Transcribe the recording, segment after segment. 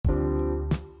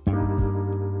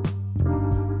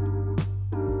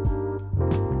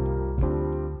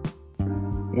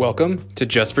Welcome to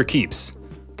Just for Keeps,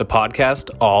 the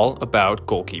podcast all about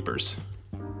goalkeepers.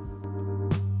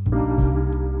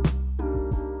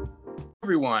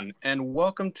 Everyone, and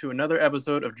welcome to another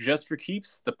episode of Just for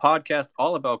Keeps, the podcast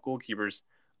all about goalkeepers.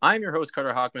 I'm your host,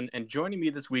 Carter Hockman, and joining me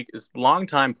this week is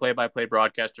longtime play-by-play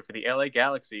broadcaster for the LA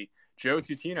Galaxy, Joe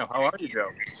Tutino. How are you, Joe?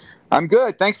 I'm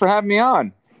good. Thanks for having me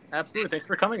on. Absolutely. Thanks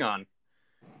for coming on.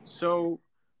 So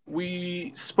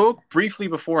we spoke briefly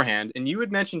beforehand, and you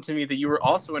had mentioned to me that you were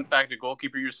also, in fact, a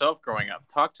goalkeeper yourself growing up.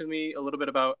 Talk to me a little bit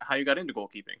about how you got into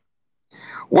goalkeeping.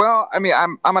 Well, I mean,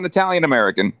 I'm an Italian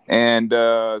American, and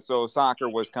so soccer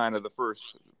was kind of the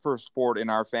first sport in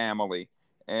our family.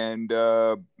 And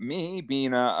me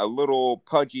being a little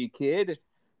pudgy kid,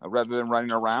 rather than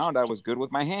running around, I was good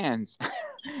with my hands,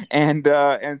 and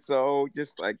so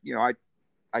just like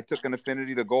I took an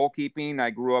affinity to goalkeeping. I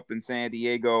grew up in San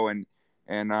Diego, and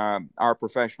our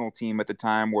professional team at the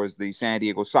time was the San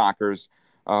Diego Sockers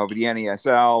of the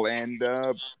NASL, and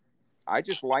I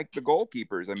just liked the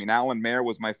goalkeepers. I mean, Alan Mayer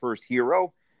was my first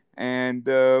hero, and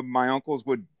my uncles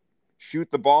would shoot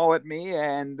the ball at me,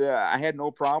 and I had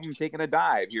no problem taking a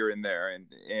dive here and there,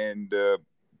 and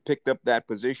picked up that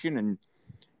position and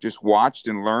just watched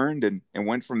and learned and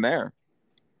went from there.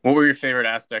 What were your favorite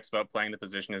aspects about playing the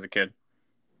position as a kid?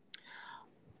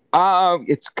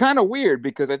 It's kind of weird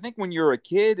because I think when you're a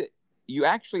kid, you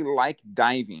actually like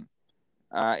diving.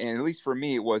 And at least for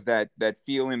me, it was that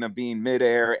feeling of being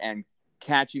midair and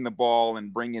catching the ball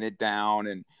and bringing it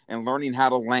down and learning how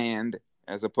to land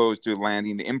as opposed to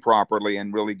landing improperly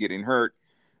and really getting hurt.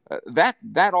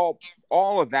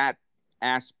 All of that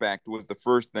aspect was the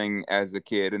first thing as a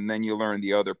kid. And then you learn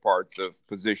the other parts of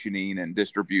positioning and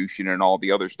distribution and all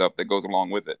the other stuff that goes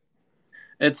along with it.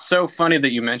 It's so funny that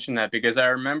you mentioned that because I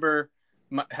remember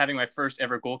having my first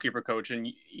ever goalkeeper coach, and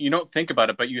you don't think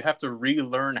about it, but you have to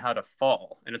relearn how to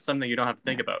fall, and it's something you don't have to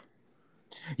think about.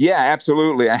 Yeah,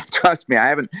 absolutely. Trust me,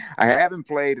 I haven't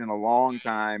played in a long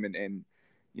time, and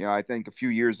I think a few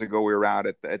years ago we were out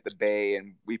at the Bay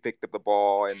and we picked up the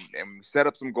ball and set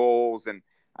up some goals, and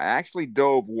I actually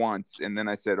dove once, and then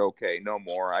I said, okay, no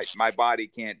more. My body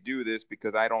can't do this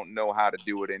because I don't know how to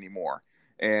do it anymore.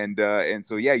 And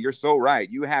so, yeah, you're so right.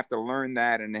 You have to learn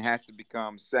that, and it has to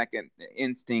become second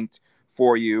instinct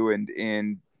for you.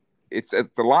 And it's a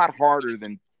lot harder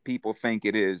than people think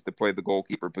it is to play the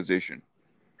goalkeeper position.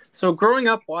 So growing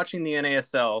up watching the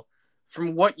NASL,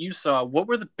 from what you saw, what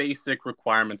were the basic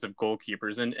requirements of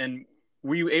goalkeepers? And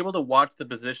were you able to watch the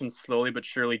position slowly but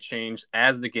surely change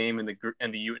as the game in the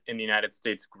United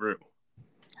States grew?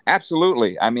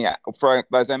 Absolutely. I mean,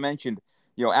 as I mentioned,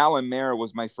 Alan Mayer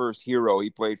was my first hero.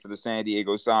 He played for the San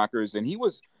Diego Sockers, and he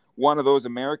was one of those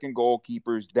American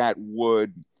goalkeepers that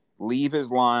would leave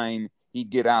his line. He'd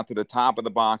get out to the top of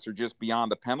the box or just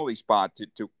beyond the penalty spot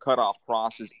to cut off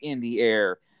crosses in the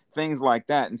air, things like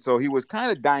that. And so he was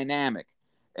kind of dynamic.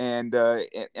 And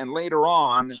later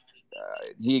on,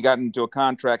 he got into a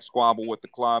contract squabble with the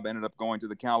club, ended up going to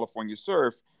the California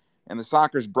Surf, and the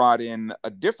Sockers brought in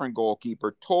a different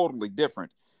goalkeeper, totally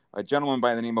different. A gentleman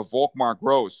by the name of Volkmar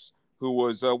Gross, who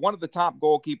was one of the top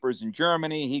goalkeepers in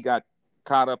Germany. He got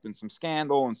caught up in some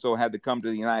scandal and so had to come to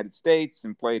the United States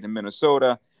and played in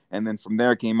Minnesota. And then from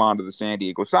there came on to the San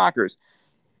Diego Sockers.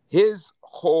 His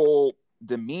whole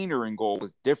demeanor in goal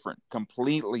was different,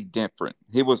 completely different.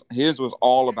 His was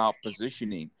all about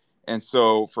positioning. And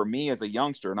so for me as a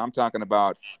youngster, and I'm talking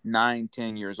about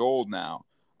 9-10 years old now,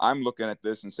 I'm looking at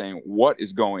this and saying, what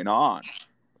is going on?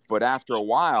 But after a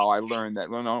while, I learned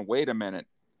that, no, wait a minute.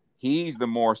 He's the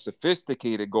more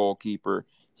sophisticated goalkeeper.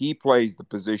 He plays the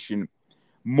position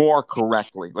more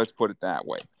correctly. Let's put it that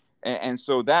way. And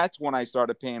so that's when I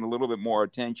started paying a little bit more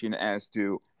attention as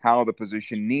to how the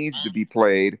position needs to be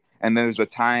played. And there's a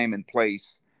time and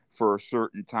place for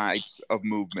certain types of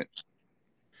movement.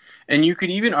 And you could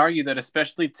even argue that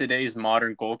especially today's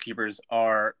modern goalkeepers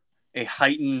are a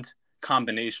heightened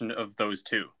combination of those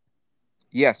two.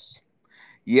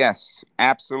 Yes,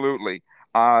 absolutely.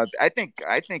 I think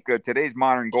today's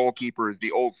modern goalkeeper is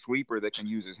the old sweeper that can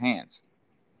use his hands.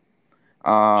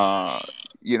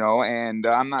 And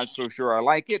I'm not so sure I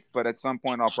like it, but at some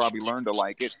point I'll probably learn to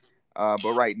like it.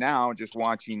 But right now, just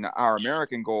watching our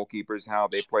American goalkeepers, how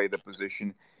they play the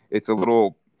position, it's a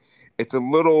little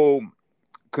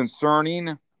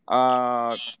concerning,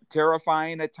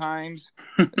 terrifying at times.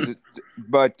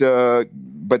 But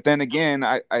then again,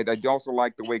 I also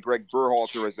like the way Greg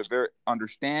Berhalter is a very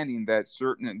understanding that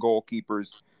certain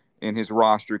goalkeepers in his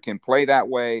roster can play that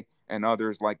way, and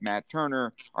others like Matt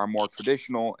Turner are more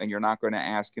traditional, and you're not going to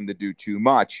ask him to do too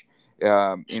much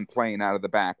in playing out of the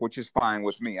back, which is fine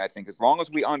with me. I think as long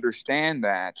as we understand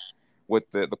that, what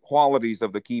the qualities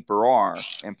of the keeper are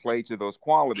and play to those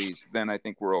qualities, then I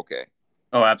think we're okay.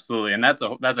 Oh, absolutely. And that's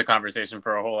a conversation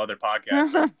for a whole other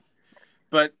podcast.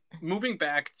 But moving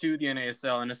back to the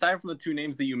NASL, and aside from the two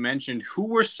names that you mentioned, who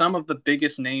were some of the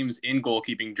biggest names in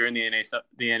goalkeeping during the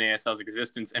NASL's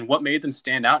existence, and what made them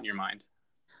stand out in your mind?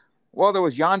 Well, there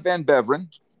was Jan van Beveren,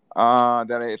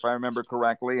 if I remember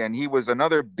correctly, and he was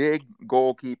another big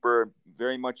goalkeeper,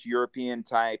 very much European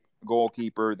type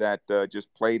goalkeeper that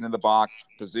just played in the box,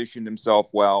 positioned himself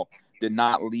well, did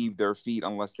not leave their feet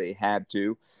unless they had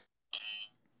to.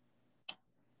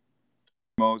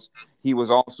 He was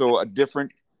also a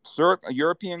different a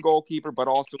European goalkeeper, but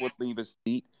also would leave his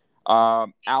feet.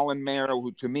 Alan Mayer,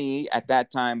 who to me at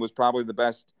that time was probably the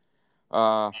best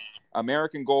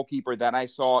American goalkeeper that I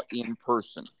saw in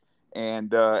person,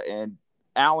 and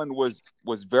Alan was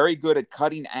very good at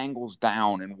cutting angles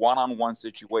down in one-on-one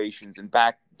situations. And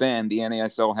back then, the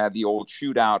NASL had the old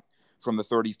shootout from the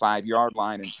 35-yard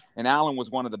line, and Alan was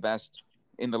one of the best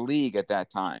in the league at that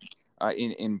time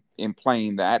in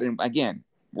playing that. And again,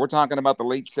 we're talking about the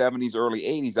late 70s, early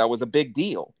 80s. That was a big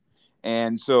deal,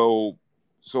 and so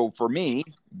for me,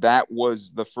 that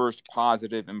was the first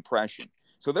positive impression.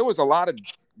 So there was a lot of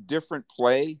different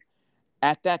play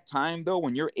at that time, though.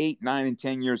 When you're 8, 9, and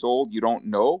 10 years old, you don't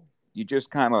know. You just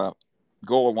kind of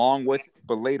go along with it.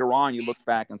 But later on, you look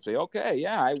back and say, okay,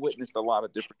 yeah, I witnessed a lot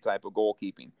of different type of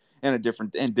goalkeeping and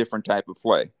different type of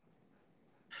play.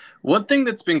 One thing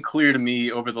that's been clear to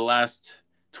me over the last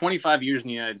 25 years in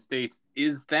the United States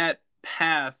is that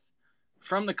path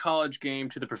from the college game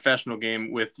to the professional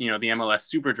game with, the MLS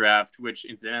Super Draft, which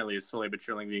incidentally is slowly but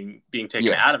surely being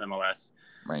taken out of MLS.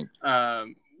 Right.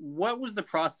 What was the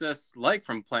process like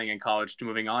from playing in college to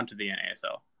moving on to the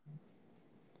NASL?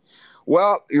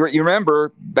 Well, you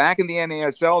remember back in the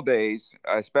NASL days,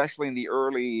 especially in the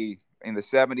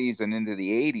 70s and into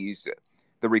the 80s,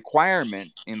 the requirement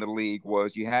in the league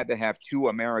was you had to have 2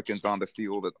 Americans on the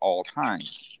field at all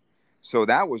times. So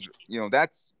that was,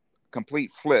 that's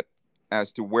complete flip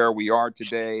as to where we are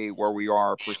today, where we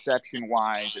are perception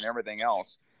wise and everything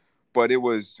else. But it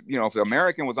was, if the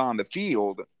American was on the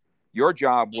field, your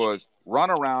job was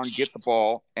run around, get the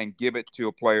ball, and give it to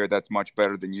a player that's much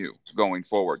better than you going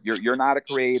forward. You're not a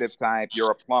creative type.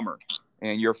 You're a plumber,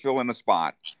 and you're filling a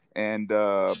spot. And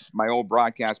my old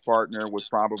broadcast partner was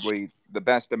probably the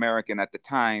best American at the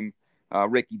time,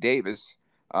 Ricky Davis,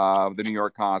 of the New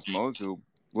York Cosmos, who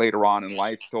later on in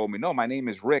life told me, "No, my name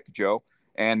is Rick, Joe."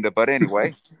 And but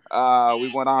anyway,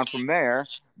 we went on from there.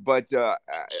 But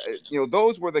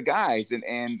those were the guys.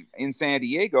 And in San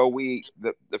Diego,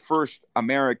 the first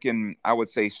American, I would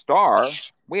say, star,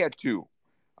 we had 2,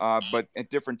 but at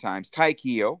different times. Ty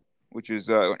Keogh, which is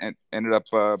ended up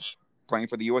playing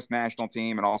for the U.S. national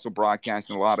team and also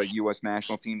broadcasting a lot of U.S.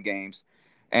 national team games.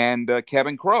 And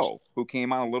Kevin Crowe, who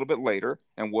came on a little bit later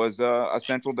and was a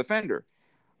central defender.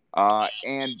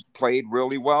 And played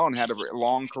really well and had a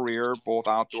long career, both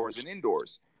outdoors and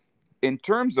indoors. In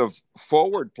terms of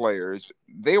forward players,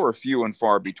 they were few and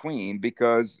far between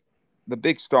because the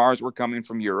big stars were coming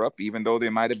from Europe, even though they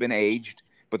might have been aged.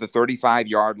 But the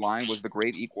 35-yard line was the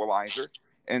great equalizer.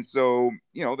 And so,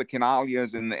 the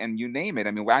Canalias and you name it.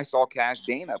 I mean, I saw Cash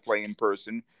Dana play in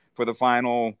person for the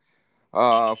final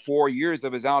 4 years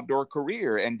of his outdoor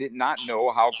career and did not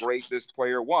know how great this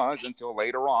player was until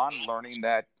later on, learning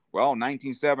that, well, in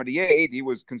 1978, he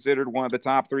was considered one of the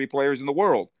top 3 players in the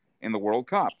world in the World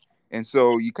Cup. And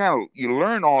so you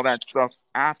learn all that stuff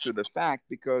after the fact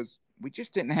because we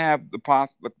just didn't have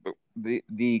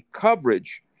the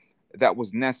coverage that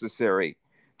was necessary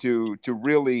to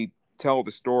really tell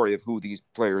the story of who these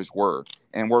players were.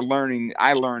 And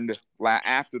I learned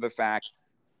after the fact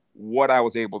what I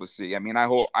was able to see. I mean,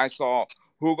 I saw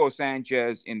Hugo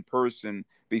Sanchez in person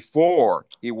before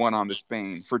he went on to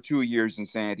Spain for 2 years in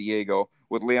San Diego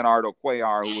with Leonardo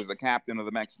Cuellar, who was the captain of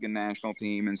the Mexican national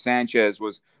team. And Sanchez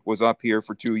was up here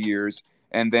for 2 years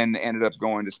and then ended up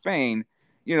going to Spain.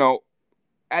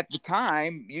 At the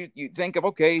time, you think of,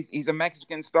 okay, he's a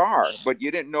Mexican star, but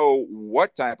you didn't know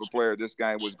what type of player this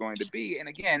guy was going to be. And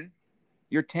again,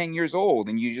 you're 10 years old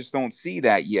and you just don't see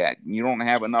that yet. You don't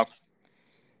have enough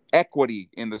equity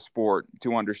in the sport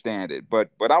to understand it. But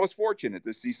I was fortunate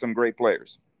to see some great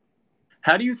players.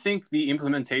 How do you think the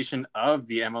implementation of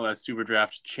the MLS Super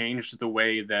Draft changed the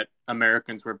way that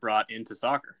Americans were brought into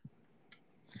soccer?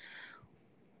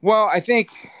 Well, I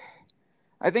think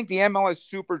the MLS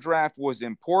Super Draft was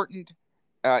important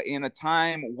in a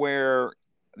time where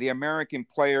the American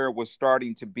player was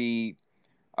starting to be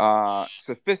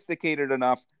sophisticated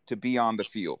enough to be on the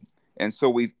field. And so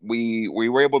we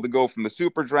were able to go from the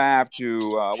super draft to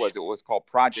what was called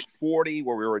Project 40,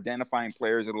 where we were identifying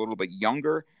players that are a little bit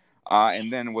younger,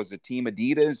 and then was the Team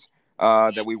Adidas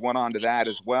that we went on to that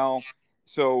as well.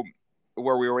 So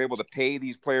where we were able to pay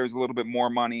these players a little bit more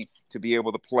money to be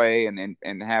able to play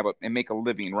and have and make a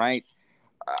living, right?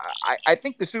 I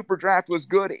think the super draft was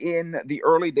good in the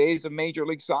early days of Major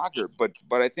League Soccer, but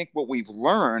I think what we've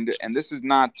learned, and this is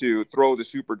not to throw the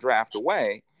super draft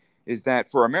away, is that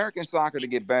for American soccer to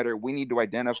get better, we need to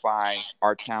identify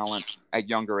our talent at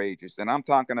younger ages, and I'm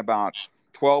talking about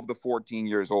 12 to 14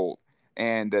 years old,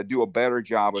 and do a better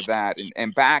job of that.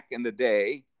 And back in the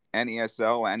day,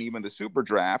 NESL and even the super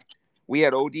draft, we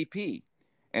had ODP,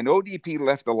 and ODP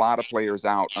left a lot of players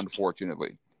out,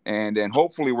 unfortunately. And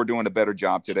hopefully we're doing a better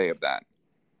job today of that.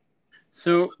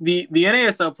 So the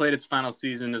NASL played its final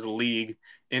season as a league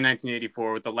in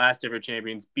 1984, with the last ever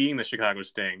champions being the Chicago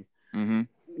Sting. Mm-hmm.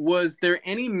 Was there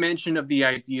any mention of the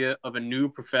idea of a new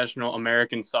professional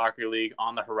American soccer league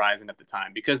on the horizon at the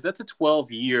time? Because that's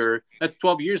 12 years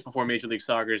before Major League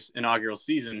Soccer's inaugural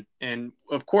season. And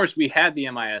of course we had the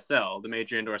MISL, the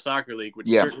Major Indoor Soccer League, which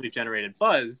certainly generated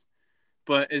buzz.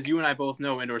 But as you and I both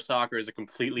know, indoor soccer is a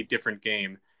completely different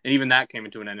game. And even that came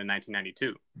into an end in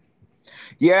 1992.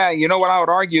 Yeah, you know what I would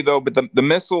argue though, but the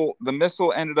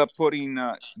missile ended up putting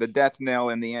the death nail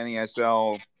in the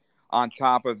NASL on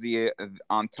top of the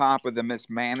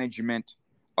mismanagement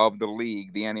of the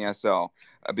league, the NASL,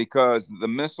 because the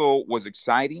missile was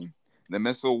exciting. The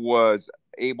missile was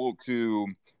able to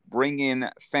bring in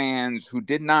fans who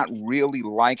did not really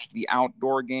like the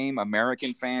outdoor game,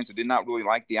 American fans who did not really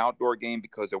like the outdoor game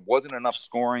because there wasn't enough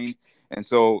scoring. And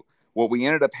so what we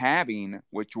ended up having,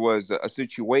 which was a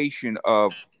situation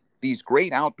of these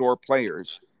great outdoor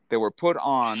players that were put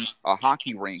on a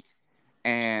hockey rink,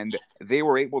 and they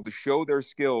were able to show their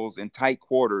skills in tight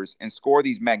quarters and score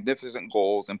these magnificent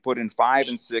goals and put in 5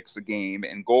 and 6 a game,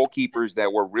 and goalkeepers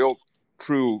that were real,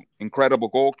 true, incredible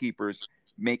goalkeepers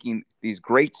making these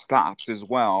great stops as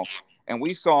well. And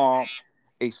we saw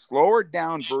a slower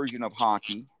down version of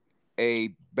hockey, a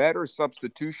better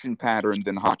substitution pattern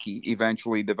than hockey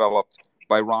eventually developed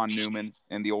by Ron Newman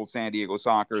and the old San Diego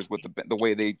Sockers with the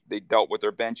way they dealt with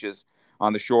their benches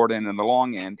on the short end and the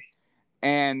long end.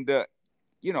 And,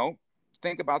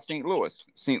 think about St. Louis.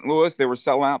 St. Louis, they were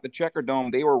selling out the Checker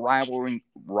Dome. They were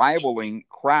rivaling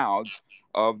crowds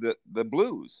of the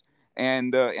Blues.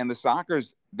 And the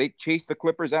Sockers, they chased the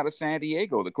Clippers out of San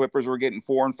Diego. The Clippers were getting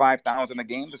 4,000 and 5,000 a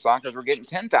game. The Sockers were getting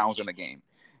 10,000 a game.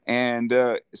 And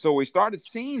so we started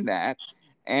seeing that.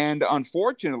 And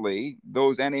unfortunately,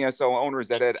 those NASL owners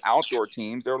that had outdoor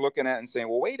teams, they're looking at it and saying,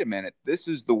 well, wait a minute, this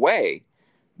is the way.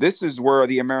 This is where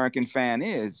the American fan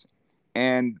is.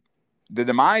 And the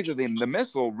demise of the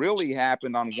missile really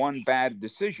happened on one bad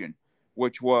decision,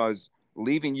 which was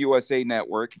leaving USA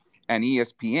Network and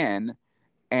ESPN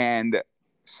and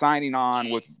signing on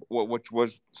with which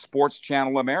was Sports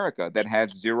Channel America, that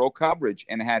had zero coverage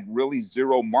and had really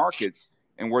zero markets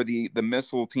and where the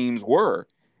missile teams were.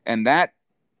 And that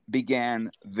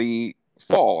began the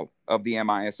fall of the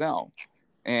MISL.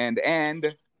 And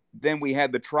then we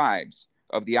had the tribes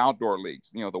of the outdoor leagues,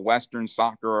 the Western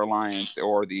Soccer Alliance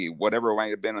or the whatever might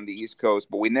have been on the East Coast,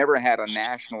 but we never had a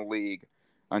national league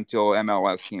until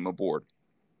MLS came aboard.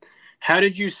 How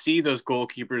did you see those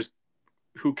goalkeepers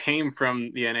who came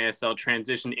from the NASL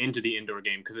transition into the indoor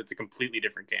game? Because it's a completely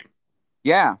different game.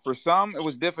 Yeah, for some, it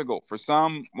was difficult. For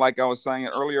some, like I was saying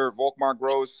earlier, Volkmar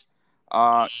Gross,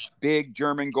 big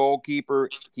German goalkeeper.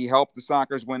 He helped the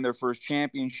Sockers win their first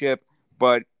championship,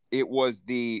 but it was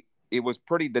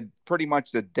pretty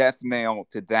much the death nail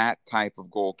to that type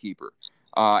of goalkeeper.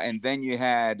 And then you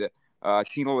had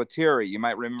Tino Lettieri. You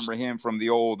might remember him from the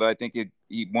old, I think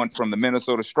he went from the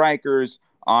Minnesota Strikers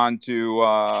on to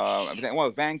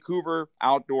Vancouver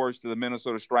outdoors to the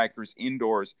Minnesota Strikers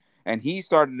indoors. And he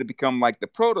started to become like the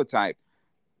prototype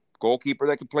goalkeeper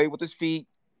that could play with his feet,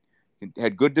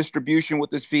 had good distribution with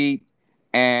his feet,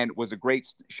 and was a great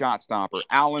shot stopper.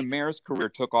 Alan Mayer's career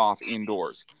took off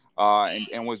indoors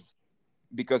and was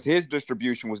because his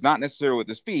distribution was not necessarily with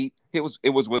his feet. It was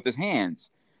with his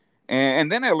hands.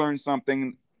 And then I learned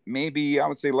something maybe I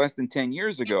would say less than 10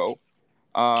 years ago.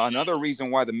 Another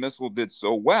reason why the missile did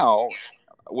so well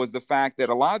was the fact that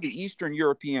a lot of the Eastern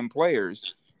European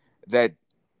players that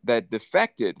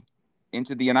defected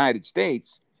into the United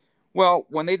States, well,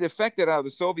 when they defected out of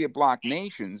the Soviet bloc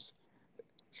nations,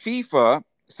 FIFA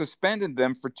suspended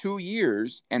them for 2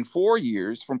 years and 4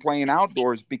 years from playing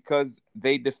outdoors because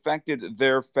they defected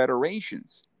their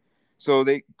federations. So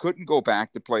they couldn't go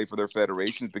back to play for their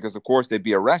federations because, of course, they'd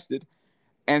be arrested.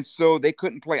 And so they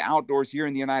couldn't play outdoors here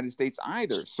in the United States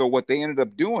either. So what they ended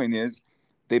up doing is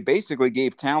they basically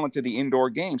gave talent to the indoor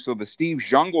game. So the Steve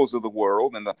Jungles of the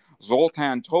world and the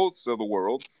Zoltan Toths of the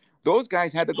world, those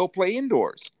guys had to go play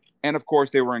indoors. And of course,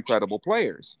 they were incredible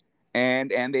players.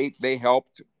 And they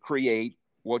helped create,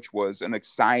 which was an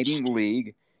exciting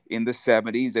league in the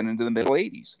 70s and into the middle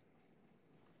 80s.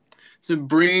 So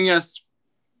bringing us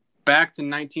back to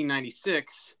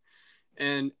 1996,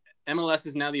 and MLS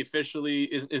is now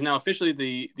officially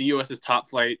the US's top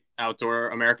flight outdoor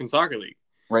American soccer league.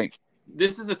 Right.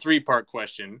 This is a 3-part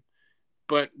question,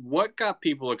 but what got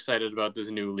people excited about this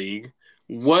new league?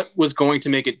 What was going to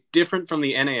make it different from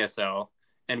the NASL?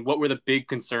 And what were the big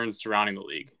concerns surrounding the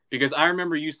league? Because I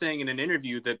remember you saying in an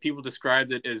interview that people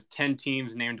described it as 10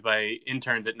 teams named by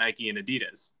interns at Nike and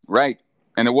Adidas. Right.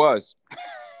 And it was,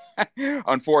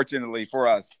 unfortunately for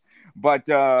us. But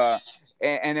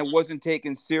and it wasn't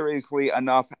taken seriously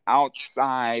enough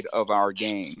outside of our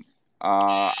game.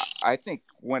 I think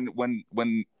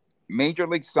when Major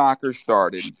League Soccer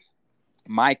started,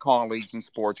 my colleagues in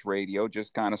sports radio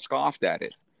just kind of scoffed at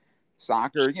it.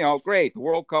 Soccer, great. The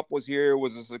World Cup was here,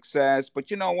 was a success, but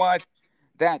you know what?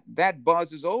 That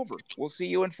buzz is over. We'll see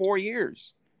you in 4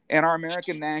 years. And our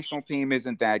American national team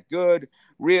isn't that good,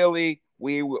 really.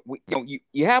 You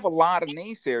have a lot of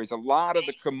naysayers, a lot of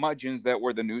the curmudgeons that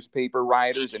were the newspaper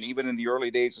writers, and even in the early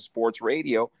days of sports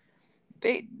radio,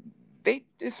 they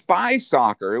despise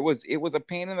soccer. It was a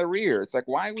pain in the rear. It's like,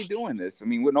 why are we doing this? I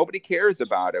mean, nobody cares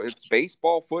about it. It's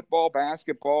baseball, football,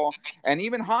 basketball, and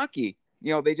even hockey.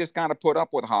 They just kind of put up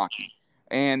with hockey.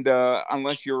 And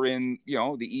unless you're in,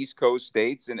 the East Coast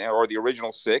states or the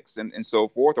original 6 and so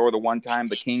forth, or the one time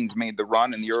the Kings made the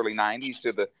run in the early 90s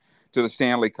to the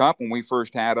Stanley Cup when we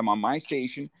first had them on my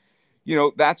station,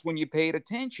 that's when you paid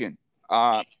attention.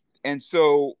 And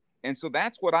so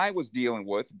that's what I was dealing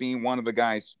with, being one of the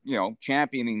guys,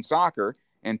 championing soccer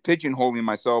and pigeonholing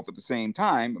myself at the same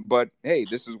time. But hey,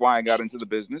 this is why I got into the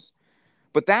business.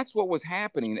 But that's what was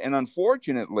happening. And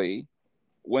unfortunately,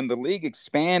 when the league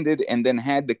expanded and then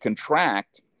had to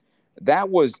contract, that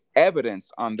was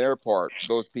evidence on their part,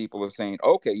 those people, of saying,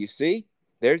 okay, you see,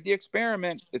 there's the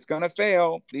experiment. It's going to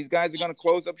fail. These guys are going to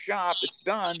close up shop. It's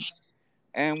done.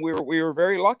 And we were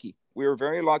very lucky. We were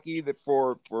very lucky that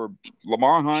for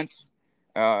Lamar Hunt,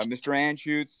 Mr.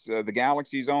 Anschutz, the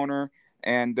Galaxy's owner,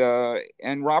 and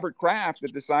Robert Kraft,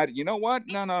 that decided, you know what?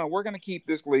 No, we're going to keep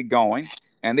this league going.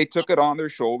 And they took it on their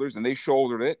shoulders, and they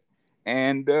shouldered it.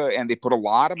 And they put a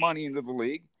lot of money into the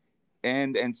league,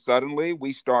 and suddenly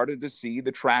we started to see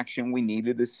the traction we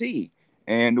needed to see,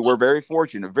 and we're very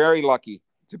fortunate, very lucky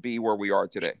to be where we are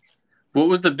today. What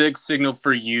was the big signal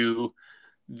for you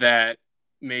that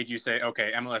made you say,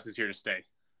 okay, MLS is here to stay?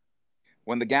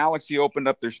 When the Galaxy opened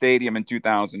up their stadium in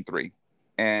 2003,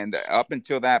 and up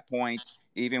until that point,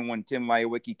 even when Tim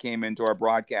Leiweke came into our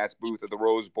broadcast booth at the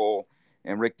Rose Bowl,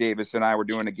 and Rick Davis and I were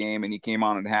doing a game, and he came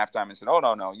on at halftime and said,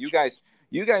 oh, no, you guys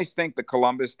think the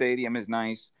Columbus Stadium is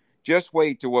nice. Just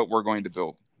wait to what we're going to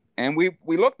build. And we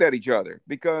looked at each other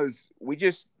because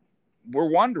we're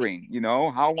wondering,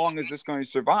 how long is this going to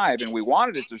survive? And we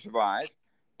wanted it to survive,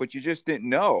 but you just didn't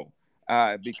know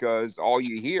because all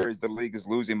you hear is the league is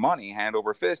losing money hand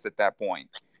over fist at that point.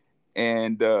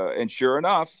 And sure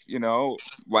enough,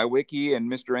 Leiweke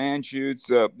and Mr. Anschutz,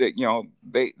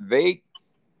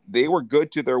 they were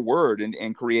good to their word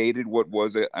and created what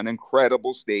was an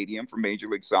incredible stadium for Major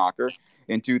League Soccer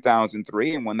in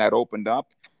 2003. And when that opened up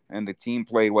and the team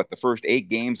played, the first 8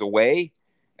 games away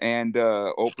and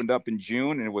opened up in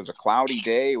June, and it was a cloudy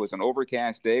day. It was an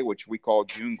overcast day, which we call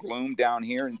June gloom down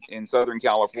here in Southern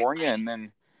California. And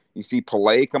then you see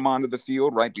Pelé come onto the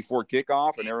field right before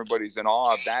kickoff, and everybody's in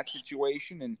awe of that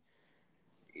situation. And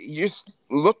you just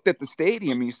looked at the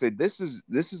stadium and you said, this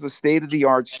is a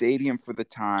state-of-the-art stadium for the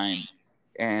time.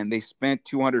 And they spent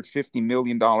 $250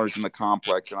 million in the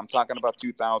complex. And I'm talking about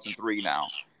 2003 now.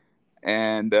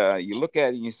 And you look at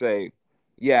it and you say,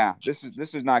 yeah, this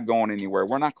is not going anywhere.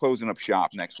 We're not closing up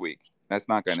shop next week. That's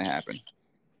not going to happen.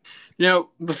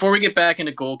 Before we get back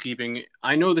into goalkeeping,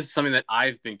 I know this is something that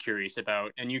I've been curious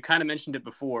about, and you kind of mentioned it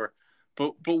before.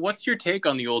 But what's your take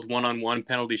on the old one-on-one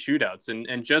penalty shootouts?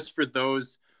 And just for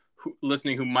those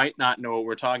listening who might not know what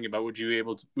we're talking about, would you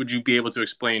be able to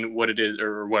explain what it is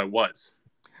or what it was?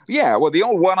 Yeah, well, the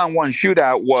old one-on-one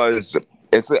shootout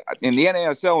in the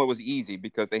NASL, it was easy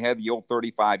because they had the old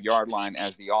 35-yard line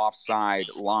as the offside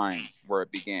line where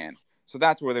it began. So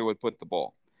that's where they would put the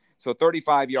ball. So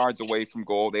 35 yards away from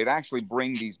goal, they'd actually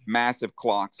bring these massive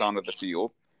clocks onto the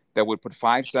field that would put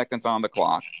 5 seconds on the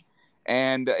clock.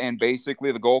 And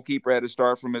basically the goalkeeper had to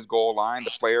start from his goal line,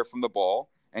 the player from the ball,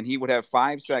 and he would have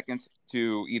 5 seconds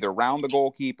to either round the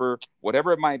goalkeeper,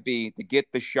 whatever it might be, to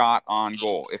get the shot on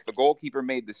goal. If the goalkeeper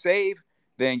made the save,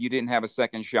 then you didn't have a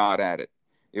second shot at it.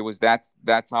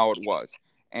 That's how it was.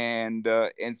 And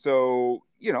so,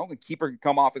 the keeper could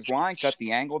come off his line, cut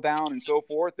the angle down and so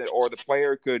forth, or the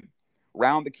player could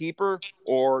round the keeper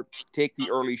or take the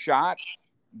early shot,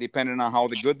 depending on how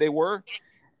good they were.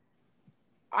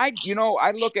 I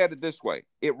look at it this way.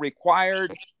 It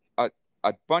required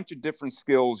a bunch of different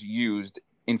skills used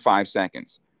in 5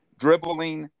 seconds.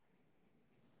 Dribbling,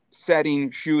 setting,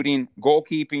 shooting,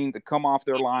 goalkeeping to come off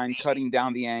their line, cutting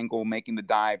down the angle, making the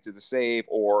dive to the save,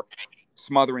 or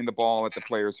smothering the ball at the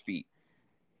player's feet.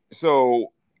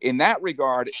 So in that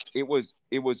regard, it was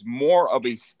more of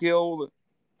a skilled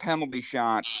penalty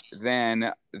shot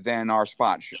than our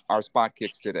spot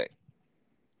kicks today.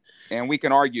 And we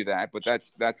can argue that, but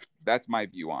that's my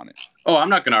view on it. Oh, I'm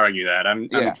not going to argue that. I'm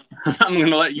going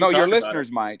to let you. No, talk your about listeners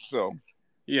it. might. So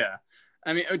yeah,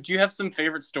 I mean, do you have some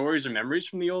favorite stories or memories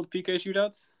from the old PK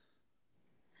shootouts?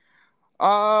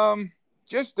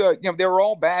 Just they were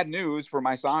all bad news for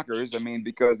my Sockers. I mean,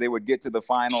 because they would get to the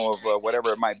final of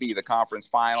whatever it might be, the conference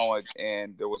final,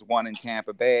 and there was one in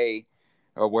Tampa Bay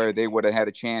where they would have had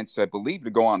a chance, I believe,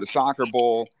 to go on the Soccer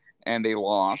Bowl, and they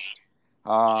lost.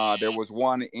 There was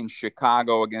one in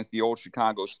Chicago against the old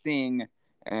Chicago Sting,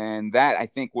 and that, I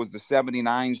think, was the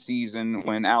 79 season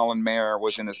when Alan Mayer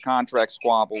was in his contract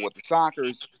squabble with the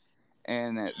Sockers.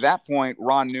 And at that point,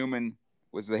 Ron Newman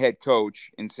was the head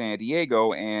coach in San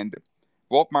Diego, and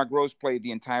Volkmar Gross played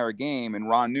the entire game, and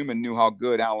Ron Newman knew how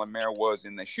good Alan Mayer was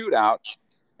in the shootout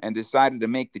and decided to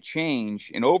make the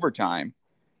change in overtime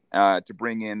to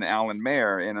bring in Alan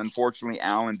Mayer. And unfortunately,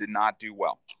 Alan did not do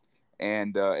well.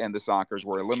 And the Sockers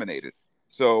were eliminated.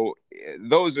 So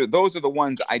those are the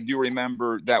ones I do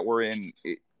remember that were in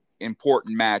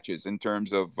important matches in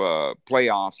terms of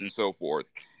playoffs and so forth.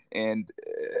 And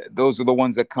those are the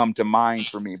ones that come to mind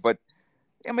for me. But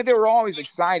I mean, they were always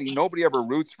exciting. Nobody ever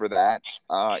roots for that.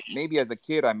 Maybe as a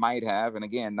kid I might have, and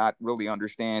again, not really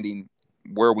understanding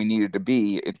where we needed to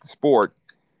be at the sport.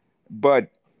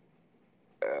 But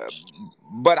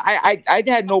I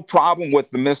had no problem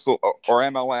with the Missile or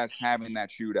MLS having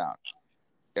that shootout.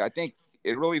 I think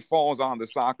it really falls on the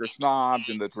soccer snobs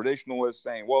and the traditionalists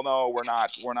saying, well, no, we're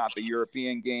not the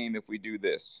European game if we do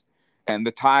this. And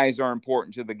the ties are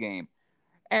important to the game.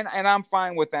 And I'm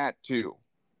fine with that too.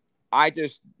 I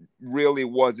just really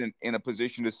wasn't in a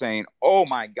position to saying, oh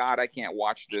my God, I can't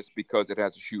watch this because it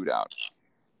has a shootout.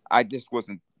 I just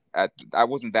wasn't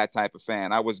that type of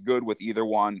fan. I was good with either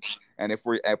one. And if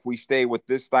we stay with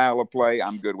this style of play,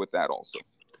 I'm good with that also.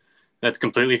 That's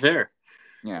completely fair.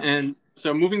 Yeah. And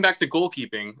so moving back to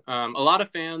goalkeeping, a lot of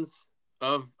fans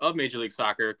of Major League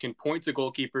Soccer can point to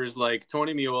goalkeepers like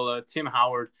Tony Meola, Tim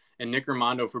Howard, and Nick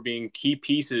Rimando for being key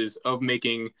pieces of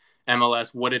making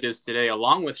MLS what it is today,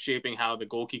 along with shaping how the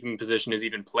goalkeeping position is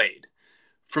even played.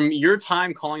 From your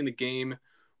time calling the game,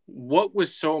 what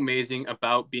was so amazing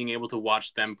about being able to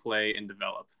watch them play and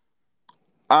develop?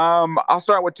 I'll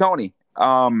start with Tony.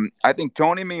 I think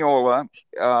Tony Meola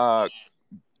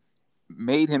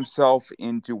made himself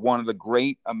into one of the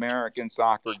great American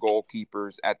soccer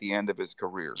goalkeepers at the end of his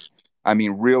career. I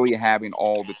mean, really having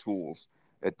all the tools,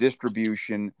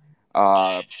 distribution,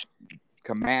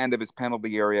 command of his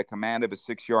penalty area, command of his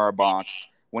 6-yard box.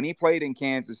 When he played in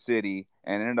Kansas City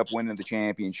and ended up winning the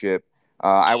championship,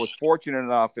 I was fortunate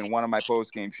enough in one of my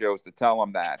post-game shows to tell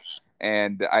him that.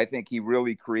 And I think he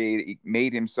really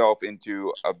made himself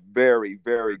into a very,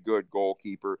 very good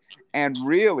goalkeeper and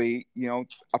really,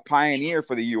 a pioneer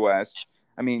for the U.S.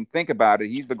 I mean, think about it.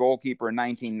 He's the goalkeeper in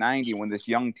 1990 when this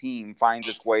young team finds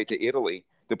its way to Italy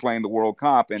to play in the World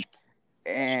Cup.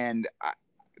 And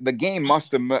the game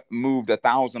must have moved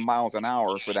 1,000 miles an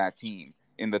hour for that team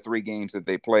in the 3 games that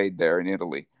they played there in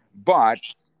Italy. But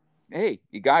hey,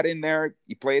 he got in there.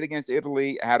 He played against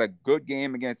Italy, had a good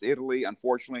game against Italy,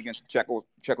 unfortunately against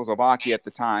Czechoslovakia at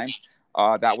the time.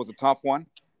 That was a tough one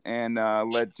and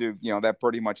led to, that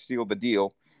pretty much sealed the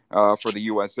deal for the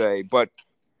USA. But,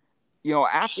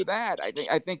 after that,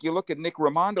 I think you look at Nick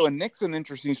Rimando, and Nick's an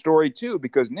interesting story too,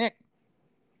 because Nick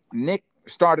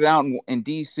started out in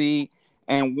D.C.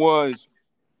 and was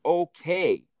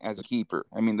okay as a keeper.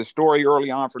 I mean, the story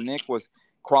early on for Nick was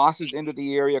crosses into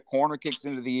the area, corner kicks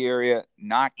into the area,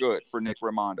 not good for Nick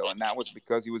Rimando. And that was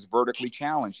because he was vertically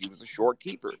challenged. He was a short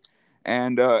keeper.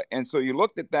 And so you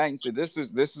looked at that and said, this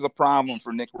is a problem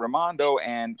for Nick Rimando.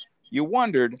 And you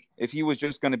wondered if he was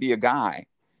just going to be a guy.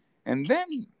 And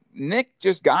then Nick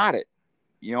just got it.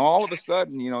 All of a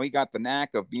sudden, he got the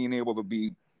knack of being able to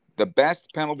be the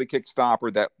best penalty kick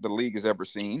stopper that the league has ever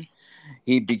seen.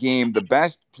 He became the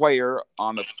best player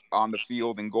on the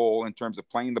field and goal in terms of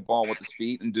playing the ball with his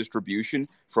feet and distribution,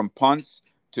 from punts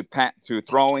to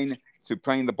throwing to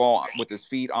playing the ball with his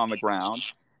feet on the ground.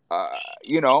 Uh,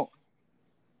 you know,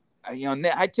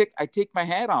 I take my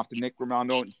hat off to Nick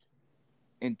Rimando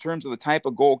in terms of the type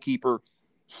of goalkeeper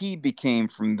he became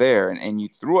from there. And you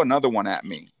threw another one at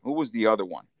me. Who was the other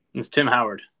one? It's Tim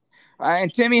Howard.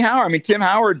 And Timmy Howard. I mean, Tim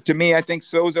Howard, to me, I think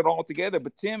sews it all together.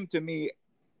 But Tim, to me,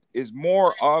 is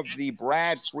more of the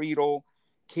Brad Friedel,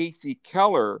 Casey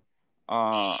Keller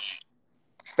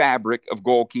fabric of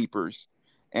goalkeepers,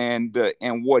 and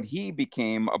what he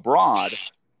became abroad.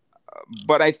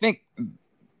 But I think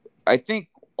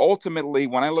ultimately,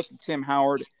 when I look at Tim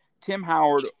Howard,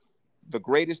 the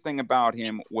greatest thing about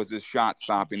him was his shot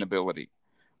stopping ability.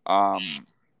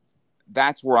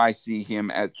 That's where I see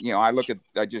him as,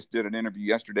 I just did an interview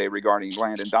yesterday regarding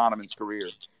Landon Donovan's career,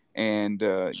 and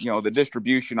the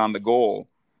distribution on the goal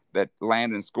that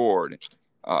Landon scored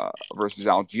versus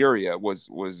Algeria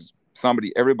was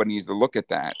somebody, everybody needs to look at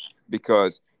that,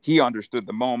 because he understood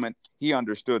the moment. He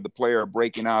understood the player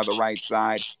breaking out of the right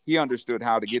side. He understood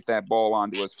how to get that ball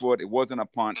onto his foot. It wasn't a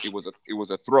punt. It was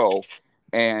a throw,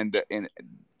 and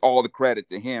all the credit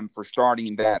to him for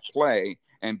starting that play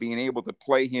and being able to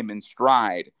play him in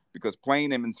stride, because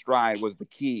playing him in stride was the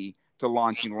key to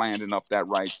launching Landon up that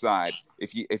right side.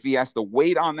 If he has to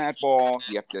wait on that ball,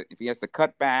 if he has to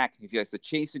cut back, if he has to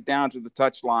chase it down to the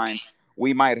touch line,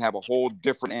 we might have a whole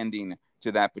different ending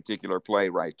to that particular play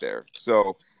right there.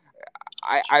 So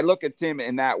I look at Tim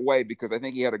in that way, because I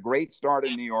think he had a great start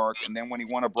in New York, and then when he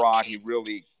went abroad, he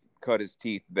really cut his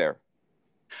teeth there.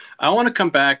 I want to come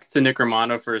back to Nick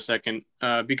Rimando for a second,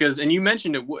 because, and you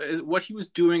mentioned it, what he was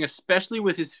doing, especially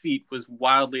with his feet, was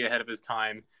wildly ahead of his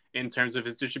time in terms of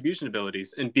his distribution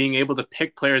abilities and being able to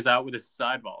pick players out with his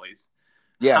side volleys.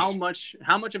 Yes. How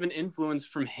much of an influence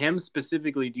from him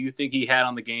specifically do you think he had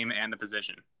on the game and the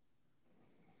position?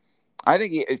 I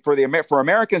think for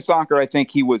American soccer, I think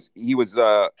he was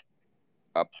a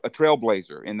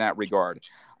trailblazer in that regard.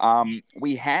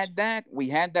 We had that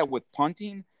with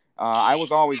punting. I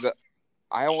was always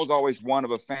one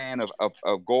of a fan of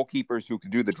goalkeepers who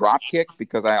could do the drop kick,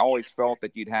 because I always felt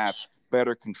that you'd have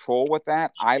better control with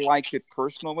that. I liked it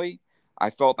personally. I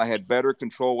felt I had better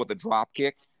control with the drop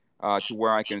kick, to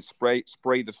where I can spray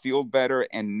the field better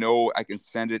and know I can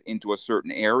send it into a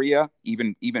certain area,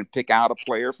 even pick out a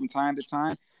player from time to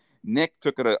time. Nick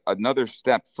took it another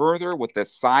step further with the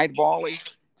side volley,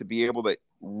 to be able to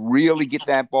really get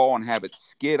that ball and have it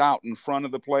skid out in front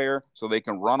of the player so they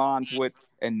can run onto it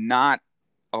and not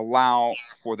allow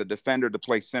for the defender to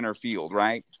play center field,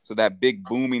 right? So that big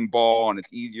booming ball, and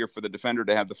it's easier for the defender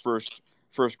to have the first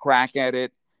crack at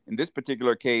it. In this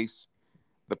particular case,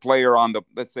 the player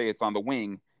let's say it's on the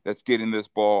wing that's getting this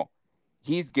ball,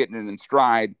 he's getting it in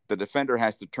stride. The defender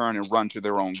has to turn and run to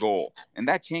their own goal. And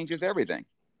that changes everything.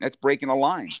 That's breaking a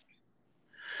line.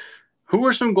 Who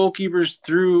are some goalkeepers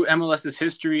through MLS's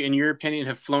history, in your opinion,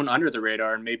 have flown under the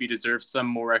radar and maybe deserve some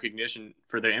more recognition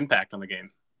for their impact on the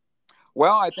game?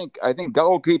 Well, I think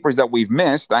goalkeepers that we've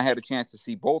missed, I had a chance to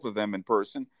see both of them in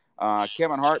person.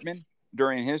 Kevin Hartman,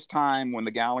 during his time when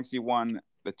the Galaxy won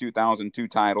the 2002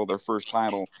 title, their first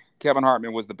title, Kevin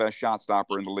Hartman was the best shot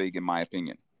stopper in the league, in my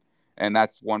opinion. And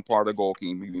that's one part of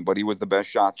goalkeeping, but he was the best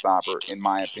shot stopper, in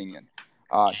my opinion.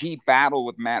 He battled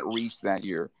with Matt Reese that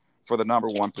year for the number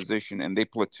one position, and they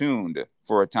platooned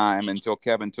for a time until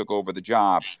Kevin took over the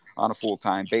job on a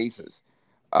full-time basis.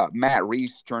 Matt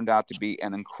Reese turned out to be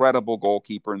an incredible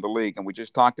goalkeeper in the league, and we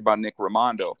just talked about Nick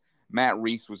Rimando. Matt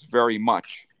Reese was very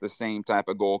much the same type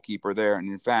of goalkeeper there, and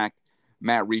in fact,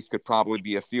 Matt Reese could probably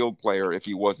be a field player if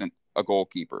he wasn't a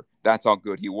goalkeeper. That's how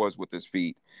good he was with his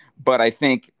feet. But I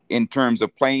think in terms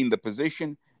of playing the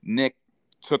position, Nick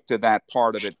took to that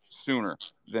part of it sooner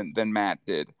than Matt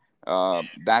did. Those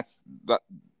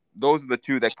are the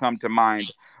two that come to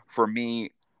mind for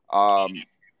me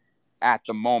at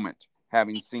the moment,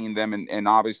 having seen them, and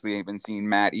obviously having seen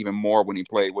Matt even more when he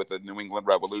played with the New England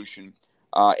Revolution.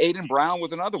 Aiden Brown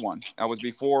was another one. That was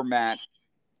before Matt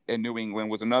in New England,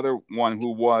 was another one who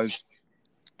was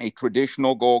a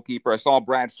traditional goalkeeper. I saw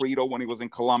Brad Friedel when he was in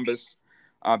Columbus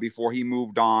before he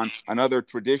moved on. Another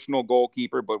traditional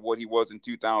goalkeeper, but what he was in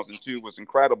 2002 was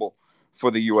incredible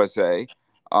for the USA.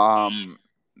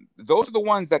 Those are the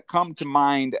ones that come to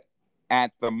mind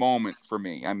at the moment for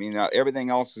me. I mean, everything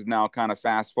else is now kind of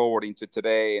fast forwarding to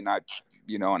today, and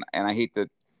I hate to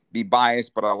be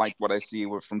biased, but I like what I see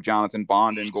from Jonathan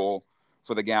Bond in goal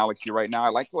for the Galaxy right now. I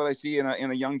like what I see in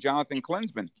a young Jonathan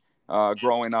Klinsmann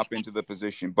growing up into the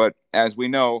position. But as we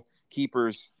know,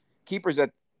 keepers keepers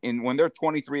when they're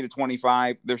 23 to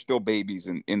 25, they're still babies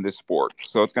in this sport.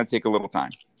 So it's going to take a little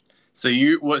time. So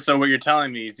what you're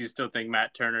telling me is you still think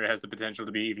Matt Turner has the potential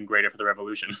to be even greater for the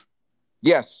Revolution?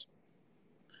 Yes,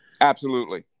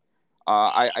 absolutely.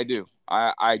 I do.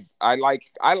 I like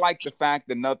the fact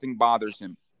that nothing bothers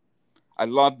him. I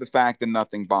love the fact that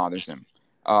nothing bothers him.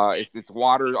 It's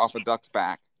water off a duck's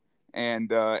back,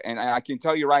 and I can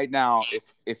tell you right now,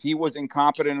 if he was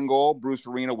incompetent in goal, Bruce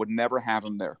Arena would never have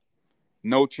him there.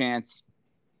 No chance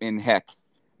in heck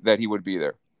that he would be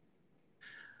there.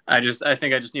 I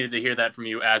think I just needed to hear that from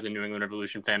you as a New England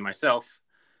Revolution fan myself.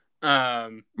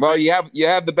 Well, you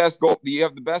have the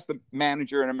best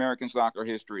manager in American soccer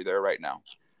history there right now.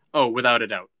 Oh, without a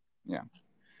doubt. Yeah.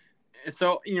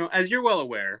 So, as you're well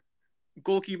aware,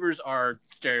 goalkeepers are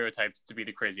stereotyped to be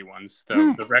the crazy ones,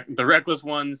 the reckless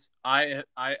ones. I've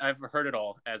heard it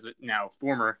all as a now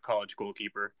former college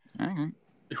goalkeeper. Mm-hmm.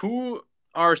 Who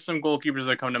are some goalkeepers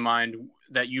that come to mind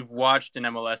that you've watched in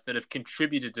MLS that have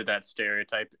contributed to that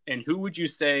stereotype? And who would you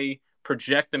say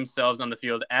project themselves on the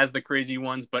field as the crazy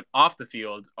ones, but off the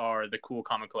field are the cool,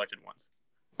 calm, and collected ones?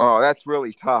 Oh, that's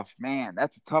really tough, man.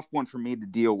 That's a tough one for me to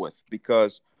deal with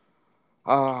because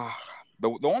the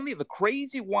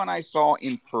crazy one I saw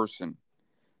in person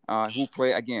who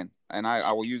play again, and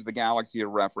I will use the Galaxy as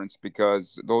reference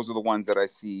because those are the ones that I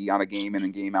see on a game in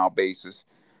and game out basis.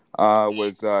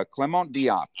 Was Clement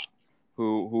Diop,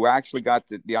 who actually got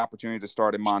the opportunity to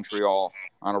start in Montreal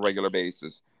on a regular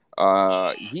basis.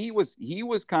 He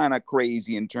was kind of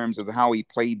crazy in terms of how he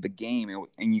played the game,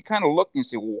 and you kind of look and you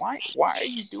say, well, why are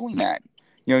you doing that?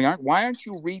 Why aren't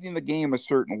you reading the game a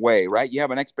certain way, right? You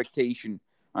have an expectation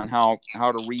on how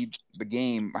to read the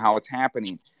game, how it's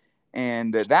happening,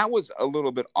 and that was a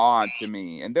little bit odd to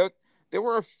me. And there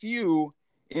were a few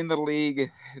in the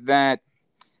league that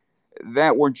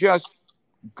were just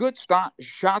good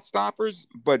shot stoppers,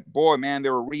 but boy, man,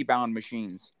 there were rebound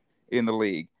machines in the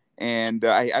league. And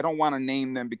I don't want to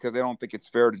name them because I don't think it's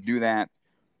fair to do that.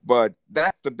 But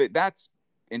that's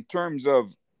in terms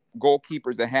of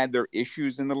goalkeepers that had their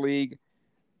issues in the league.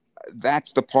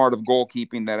 That's the part of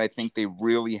goalkeeping that I think they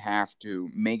really have to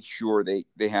make sure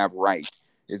they have right.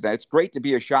 Is that it's great to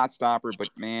be a shot stopper, but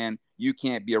man, you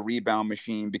can't be a rebound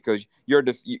machine because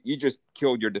you just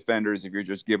killed your defenders if you're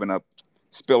just giving up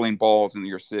spilling balls in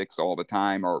your six all the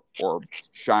time or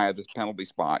shy of this penalty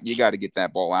spot. You got to get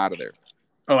that ball out of there.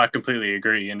 Oh, I completely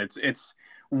agree. And it's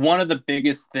one of the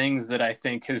biggest things that I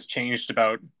think has changed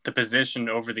about the position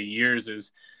over the years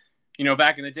is,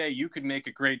 back in the day, you could make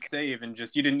a great save and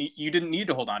just you didn't need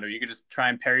to hold on to it. You could just try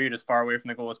and parry it as far away from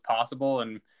the goal as possible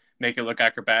and make it look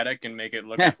acrobatic and make it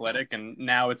look athletic. And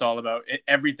now it's all about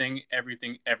everything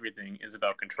is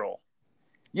about control.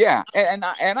 Yeah, and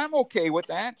I'm okay with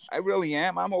that. I really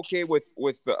am. I'm okay with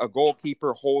a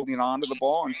goalkeeper holding on to the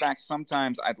ball. In fact,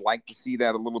 sometimes I'd like to see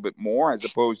that a little bit more as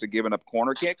opposed to giving up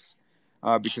corner kicks,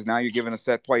 because now you're giving a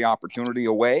set play opportunity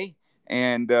away.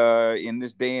 And in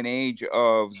this day and age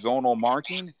of zonal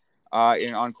marking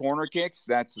on corner kicks,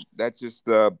 that's just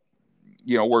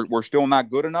we're still not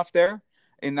good enough there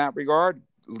in that regard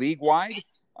league wide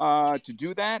to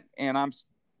do that. And I'm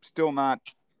still not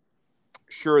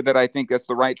sure that I think that's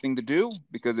the right thing to do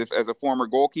because if as a former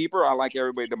goalkeeper, I like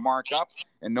everybody to mark up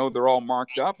and know they're all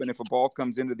marked up. And if a ball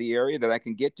comes into the area that I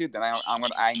can get to, then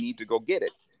I need to go get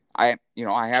it. I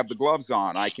have the gloves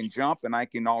on. I can jump and I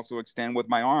can also extend with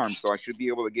my arms. So I should be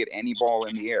able to get any ball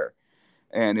in the air.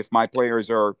 And if my players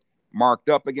are marked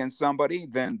up against somebody,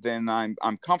 then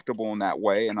I'm comfortable in that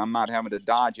way. And I'm not having to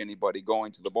dodge anybody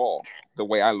going to the ball the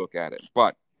way I look at it.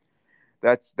 But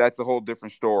that's a whole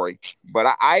different story.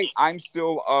 But I'm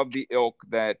still of the ilk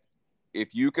that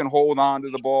if you can hold on to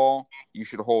the ball, you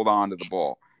should hold on to the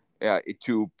ball.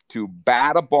 To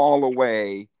bat a ball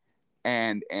away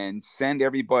and send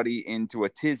everybody into a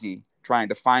tizzy trying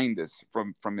to find this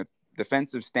from a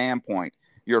defensive standpoint,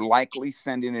 you're likely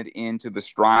sending it into the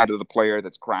stride of the player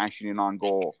that's crashing in on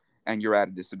goal, and you're at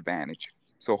a disadvantage.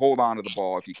 So hold on to the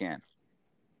ball if you can.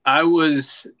 I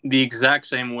was the exact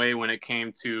same way when it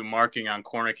came to marking on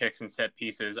corner kicks and set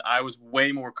pieces. I was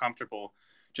way more comfortable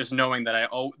just knowing that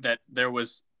that there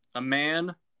was a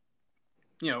man,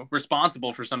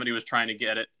 responsible for somebody who was trying to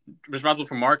get it, responsible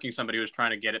for marking somebody who was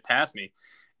trying to get it past me.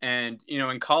 And,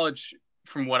 in college,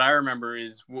 from what I remember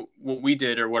is what we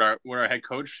did or what our head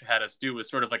coach had us do was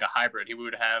sort of like a hybrid. He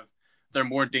would have their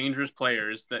more dangerous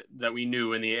players that we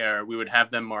knew in the air. We would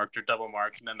have them marked or double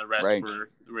marked, and then the rest Right.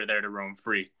 were there to roam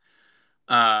free.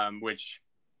 Which,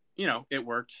 it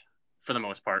worked for the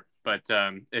most part, but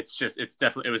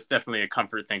it was definitely a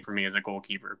comfort thing for me as a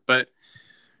goalkeeper. But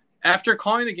After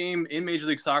calling the game in Major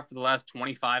League Soccer for the last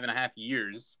 25 and a half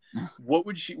years, what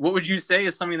would you say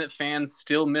is something that fans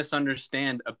still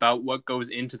misunderstand about what goes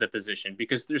into the position?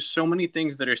 Because there's so many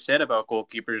things that are said about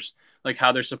goalkeepers, like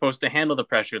how they're supposed to handle the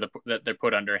pressure that they're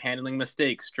put under, handling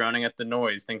mistakes, drowning out the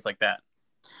noise, things like that.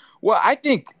 Well, I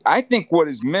think what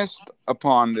is missed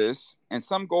upon this, and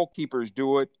some goalkeepers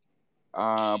do it,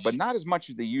 but not as much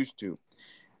as they used to,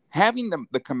 having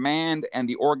the command and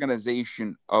the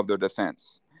organization of their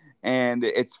defense. And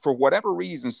it's for whatever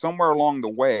reason, somewhere along the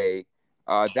way,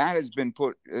 that's been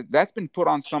put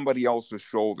on somebody else's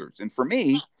shoulders. And for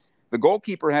me, the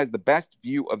goalkeeper has the best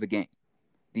view of the game.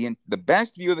 The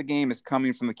best view of the game is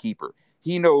coming from the keeper.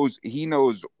 He knows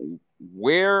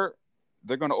where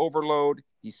they're going to overload.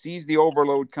 He sees the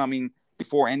overload coming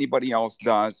before anybody else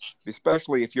does,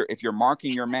 especially if you're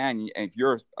marking your man, and if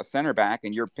you're a center back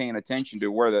and you're paying attention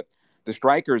to where the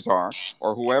strikers are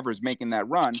or whoever's making that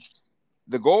run.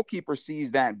 The goalkeeper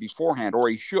sees that beforehand, or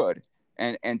he should.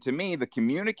 And to me, the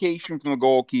communication from the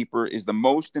goalkeeper is the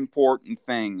most important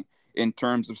thing in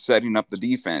terms of setting up the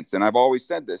defense. And I've always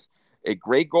said this: a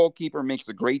great goalkeeper makes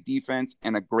a great defense,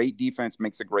 and a great defense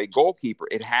makes a great goalkeeper.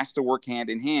 It has to work hand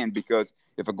in hand, because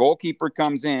if a goalkeeper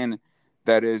comes in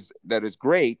that is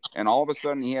great, and all of a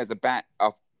sudden he has a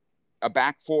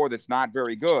back four that's not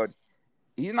very good,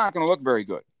 he's not going to look very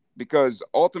good, because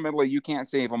ultimately you can't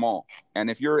save them all. And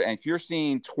if you're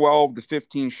seeing 12 to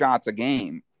 15 shots a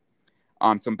game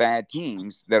on some bad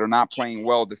teams that are not playing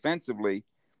well defensively,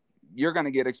 you're going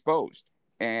to get exposed,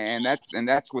 and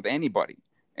that's with anybody.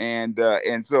 And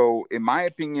so, in my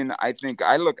opinion, I think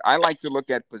I like to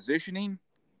look at positioning.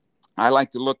 I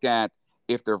like to look at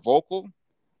if they're vocal,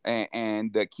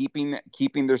 and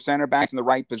keeping their center backs in the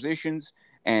right positions,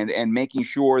 and making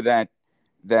sure that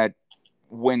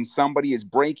when somebody is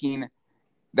breaking,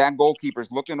 that goalkeeper's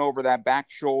looking over that back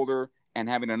shoulder and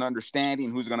having an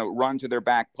understanding who's going to run to their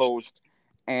back post.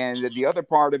 And the other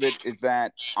part of it is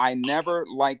that I never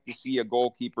like to see a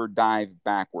goalkeeper dive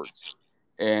backwards.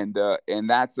 And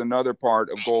that's another part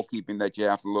of goalkeeping that you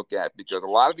have to look at, because a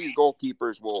lot of these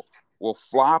goalkeepers will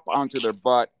flop onto their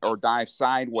butt or dive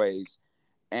sideways,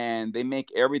 and they make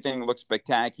everything look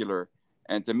spectacular.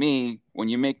 And to me, when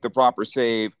you make the proper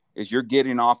save, is you're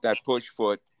getting off that push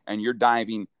foot and you're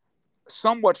diving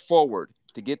somewhat forward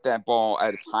to get that ball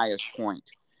at its highest point,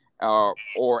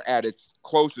 or at its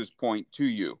closest point to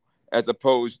you, as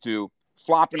opposed to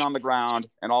flopping on the ground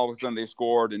and all of a sudden they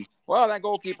scored, and well, that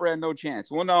goalkeeper had no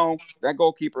chance. Well, no, that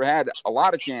goalkeeper had a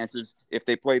lot of chances if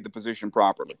they played the position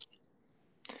properly.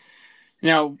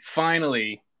 Now,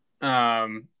 finally,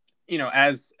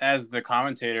 as the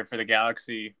commentator for the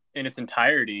Galaxy in its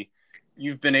entirety,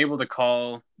 you've been able to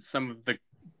call some of the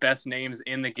best names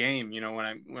in the game.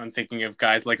 When I'm thinking of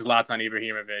guys like Zlatan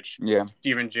Ibrahimovic, Yeah,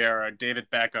 Steven Gerrard, David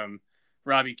Beckham,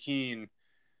 Robbie Keane.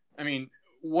 I mean,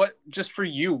 just for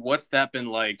you, what's that been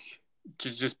like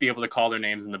to just be able to call their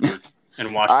names in the booth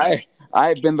and watch them?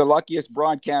 I've been the luckiest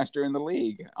broadcaster in the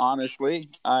league, honestly,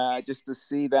 just to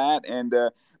see that. And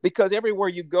because everywhere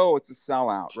you go, it's a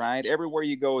sellout, right? Everywhere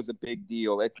you go is a big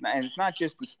deal. And it's not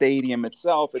just the stadium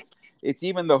itself. It's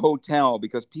even the hotel,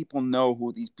 because people know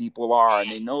who these people are, and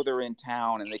they know they're in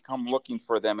town, and they come looking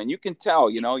for them. And you can tell,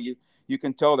 you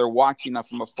can tell they're watching us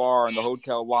from afar in the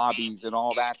hotel lobbies and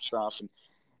all that stuff.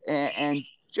 And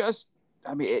just,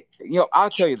 I mean,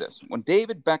 I'll tell you this: when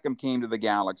David Beckham came to the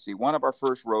Galaxy, one of our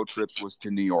first road trips was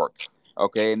to New York.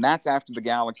 Okay, and that's after the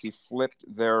Galaxy flipped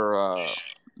their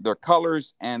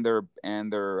colors and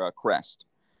their crest.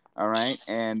 All right,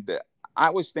 and I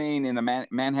was staying in the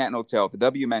Manhattan Hotel, the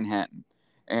W Manhattan,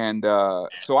 and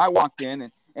so I walked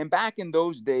in, and back in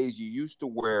those days, you used to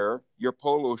wear your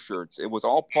polo shirts. It was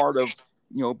all part of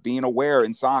being aware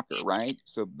in soccer, right?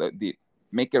 So the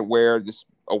make it aware, this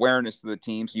awareness to the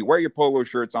team. So you wear your polo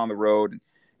shirts on the road,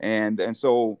 and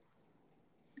so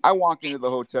I walk into the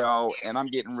hotel and I'm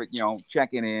getting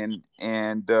checking in,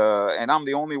 and I'm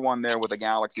the only one there with a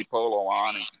Galaxy polo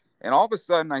on, and all of a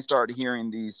sudden I started hearing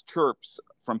these chirps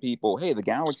from people. Hey, the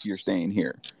Galaxy are staying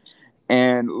here.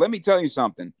 And let me tell you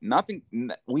something.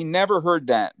 We never heard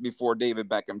that before David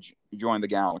Beckham joined the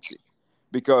Galaxy,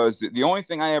 because the only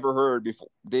thing I ever heard before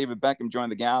David Beckham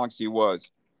joined the Galaxy was,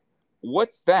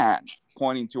 "What's that?"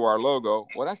 Pointing to our logo.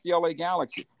 Well, that's the LA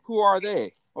Galaxy. Who are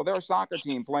they? Well, they're a soccer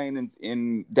team playing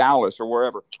in Dallas or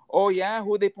wherever. Oh, yeah?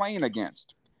 Who are they playing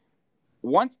against?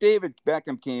 Once David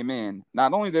Beckham came in,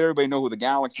 not only did everybody know who the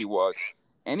Galaxy was,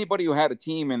 anybody who had a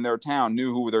team in their town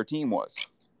knew who their team was.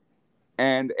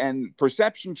 And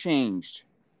perception changed,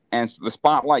 and the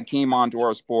spotlight came onto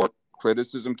our sport.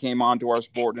 Criticism came onto our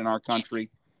sport in our country.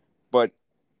 But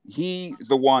he's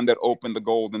the one that opened the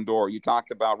golden door. You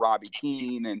talked about Robbie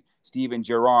Keane and Steven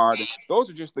Gerrard. Those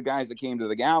are just the guys that came to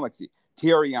the Galaxy.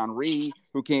 Thierry Henry,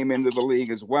 who came into the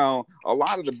league as well. A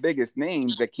lot of the biggest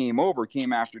names that came over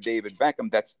came after David Beckham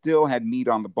that still had meat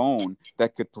on the bone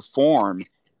that could perform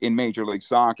in Major League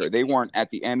Soccer. They weren't at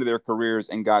the end of their careers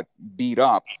and got beat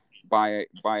up by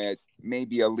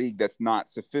maybe a league that's not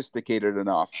sophisticated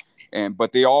enough.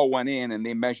 But they all went in and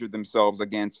they measured themselves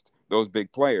against those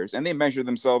big players. And they measured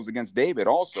themselves against David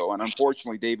also. And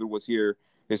unfortunately, David was here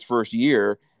his first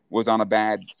year, was on a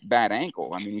bad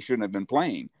ankle. I mean, he shouldn't have been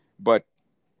playing. But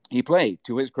he played.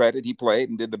 To his credit, he played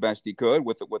and did the best he could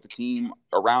with a team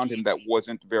around him that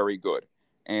wasn't very good.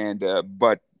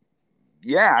 But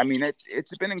yeah, I mean,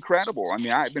 it's been incredible. I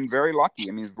mean, I've been very lucky.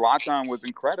 I mean, Zlatan was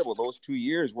incredible. Those 2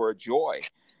 years were a joy.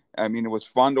 I mean, it was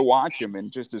fun to watch him,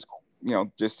 and just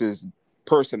his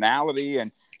personality,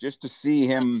 and just to see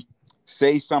him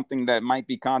say something that might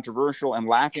be controversial and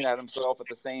laughing at himself at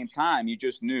the same time. You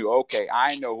just knew, okay,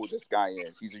 I know who this guy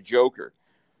is. He's a joker.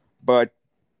 But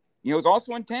it was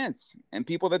also intense, and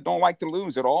people that don't like to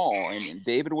lose at all. And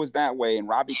David was that way, and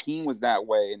Robbie Keane was that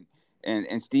way,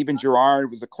 and Steven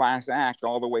Gerrard was a class act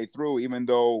all the way through, even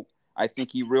though I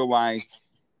think he realized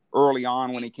early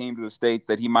on when he came to the States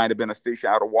that he might have been a fish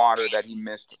out of water, that he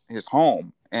missed his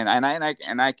home. And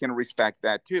I can respect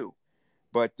that too.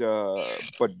 But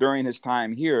during his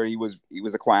time here, he was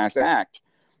a class act.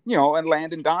 And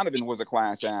Landon Donovan was a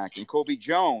class act, and Kobe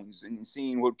Jones, and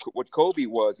seeing what Kobe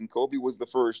was. And Kobe was our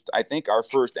first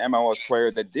MLS player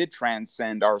that did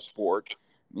transcend our sport,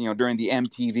 during the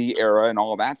MTV era and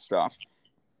all that stuff.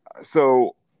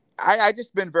 So I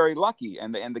just been very lucky.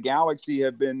 And the Galaxy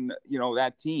have been,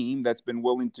 that team that's been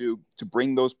willing to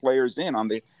bring those players in on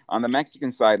the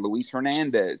Mexican side. Luis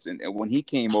Hernandez, and when he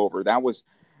came over, that was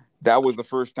the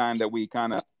first time that we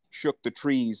kind of shook the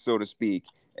trees, so to speak.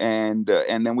 And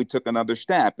then we took another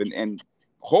step, and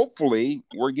hopefully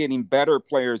we're getting better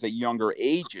players at younger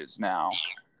ages now,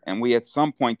 and we at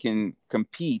some point can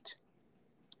compete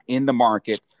in the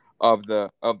market of the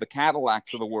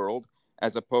Cadillacs of the world,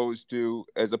 as opposed to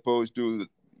the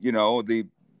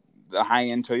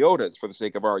high-end Toyotas, for the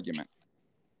sake of argument.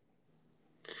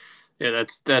 Yeah,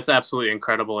 that's absolutely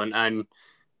incredible, and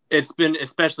it's been,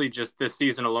 especially just this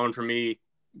season alone for me,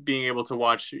 being able to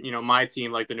watch, my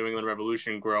team, like the New England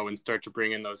Revolution, grow and start to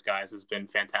bring in those guys has been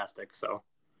fantastic. So,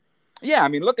 yeah, I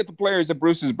mean, look at the players that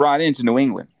Bruce has brought into New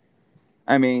England.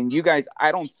 I mean, you guys,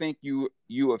 I don't think you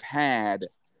have had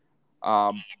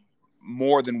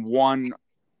more than one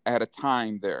at a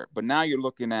time there, but now you're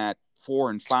looking at 4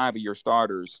 and 5 of your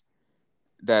starters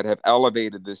that have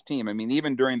elevated this team. I mean,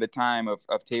 even during the time of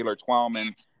Taylor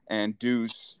Twellman and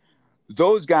Deuce,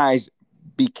 those guys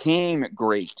became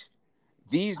great.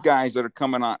 These guys that are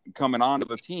coming onto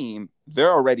the team,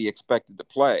 they're already expected to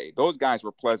play. Those guys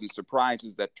were pleasant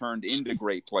surprises that turned into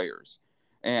great players,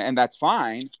 and that's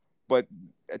fine. But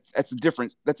that's a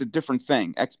different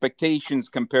thing. Expectations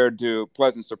compared to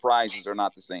pleasant surprises are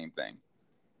not the same thing.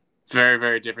 Very,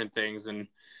 very different things, and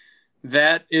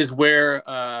that is where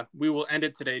we will end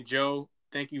it today. Joe,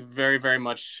 thank you very, very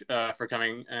much for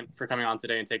coming on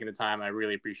today and taking the time. I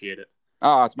really appreciate it.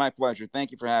 Oh, it's my pleasure.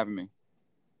 Thank you for having me.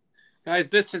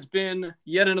 Guys, this has been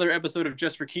yet another episode of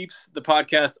Just for Keeps, the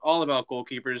podcast all about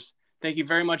goalkeepers. Thank you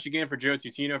very much again for Joe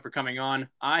Tutino for coming on.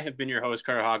 I have been your host,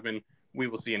 Carter Hogman. We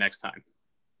will see you next time.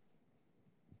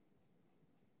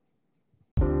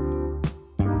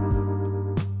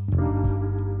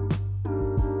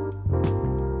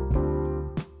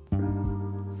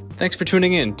 Thanks for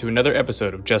tuning in to another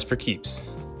episode of Just for Keeps.